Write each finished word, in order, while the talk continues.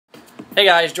Hey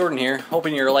guys, Jordan here,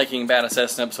 hoping you're liking Bad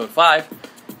Assassin Episode 5,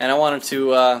 and I wanted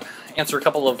to answer a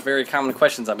couple of very common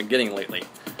questions I've been getting lately.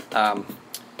 To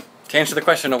answer the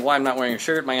question of why I'm not wearing a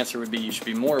shirt, my answer would be you should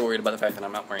be more worried about the fact that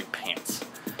I'm not wearing pants.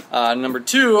 Number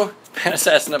 2, Bad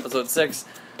Assassin Episode 6,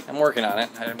 I'm working on it.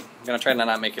 I'm going to try to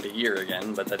not make it a year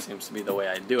again, but that seems to be the way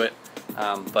I do it.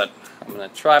 But I'm going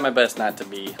to try my best not to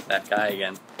be that guy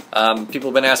again. People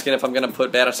have been asking if I'm going to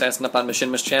put Bad Assassin up on the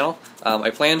shameless channel. I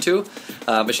plan to.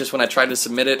 It's just when I tried to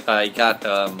submit it, I got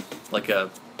like a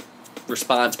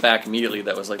response back immediately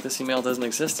that was like, this email doesn't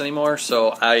exist anymore.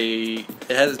 So it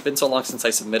has been so long since I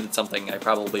submitted something, I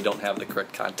probably don't have the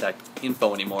correct contact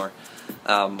info anymore.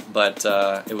 But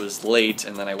it was late,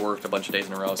 and then I worked a bunch of days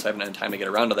in a row, so I haven't had time to get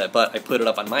around to that. But I put it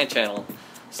up on my channel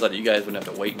so that you guys wouldn't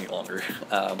have to wait any longer.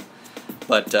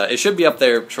 But it should be up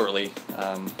there shortly,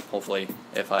 hopefully,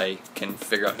 if I can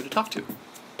figure out who to talk to.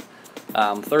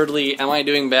 Thirdly, am I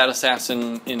doing Bad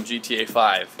Assassin in GTA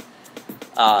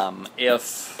 5?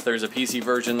 If there's a PC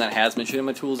version that has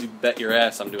machinima tools, you bet your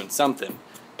ass I'm doing something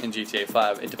in GTA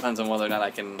 5. It depends on whether or not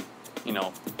I can, you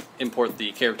know, import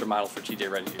the character model for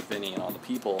TJ Ready to Vinny and all the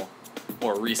people,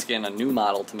 or reskin a new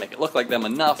model to make it look like them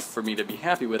enough for me to be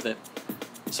happy with it.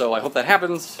 So I hope that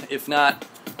happens. If not,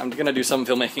 I'm going to do some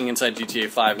filmmaking inside GTA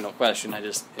 5, no question.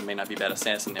 It may not be Bad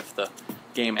Assassin if the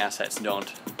game assets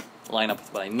don't line up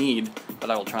with what I need, but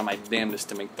I will try my damnedest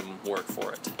to make them work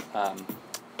for it.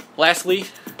 Lastly,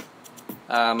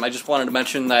 I just wanted to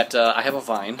mention that I have a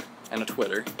Vine and a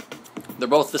Twitter. They're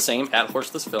both the same, at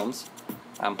Horseless Films.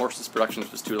 Horseless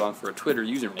Productions was too long for a Twitter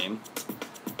username.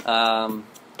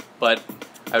 But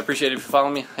I'd appreciate it if you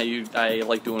follow me. I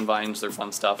like doing Vines, they're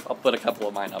fun stuff. I'll put a couple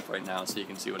of mine up right now so you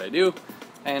can see what I do.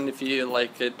 And if you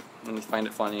like it, and you find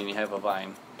it funny, and you have a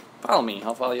Vine, follow me,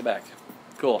 I'll follow you back.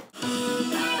 Cool.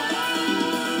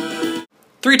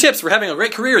 3 tips for having a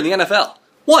great career in the NFL.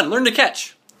 1. Learn to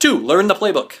catch. 2. Learn the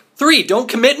playbook. 3. Don't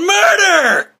commit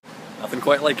murder! Nothing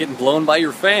quite like getting blown by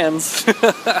your fans.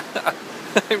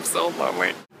 I'm so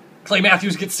lonely. Clay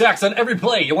Matthews gets sacks on every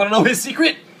play. You want to know his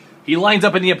secret? He lines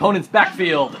up in the opponent's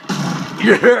backfield.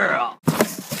 Yeah!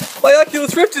 My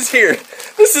Oculus Rift is here!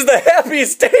 This is the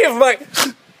happiest day of my...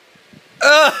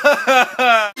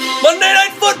 Monday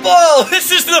Night Football!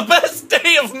 This is the best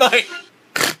day of my...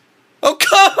 Oh,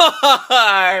 come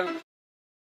on!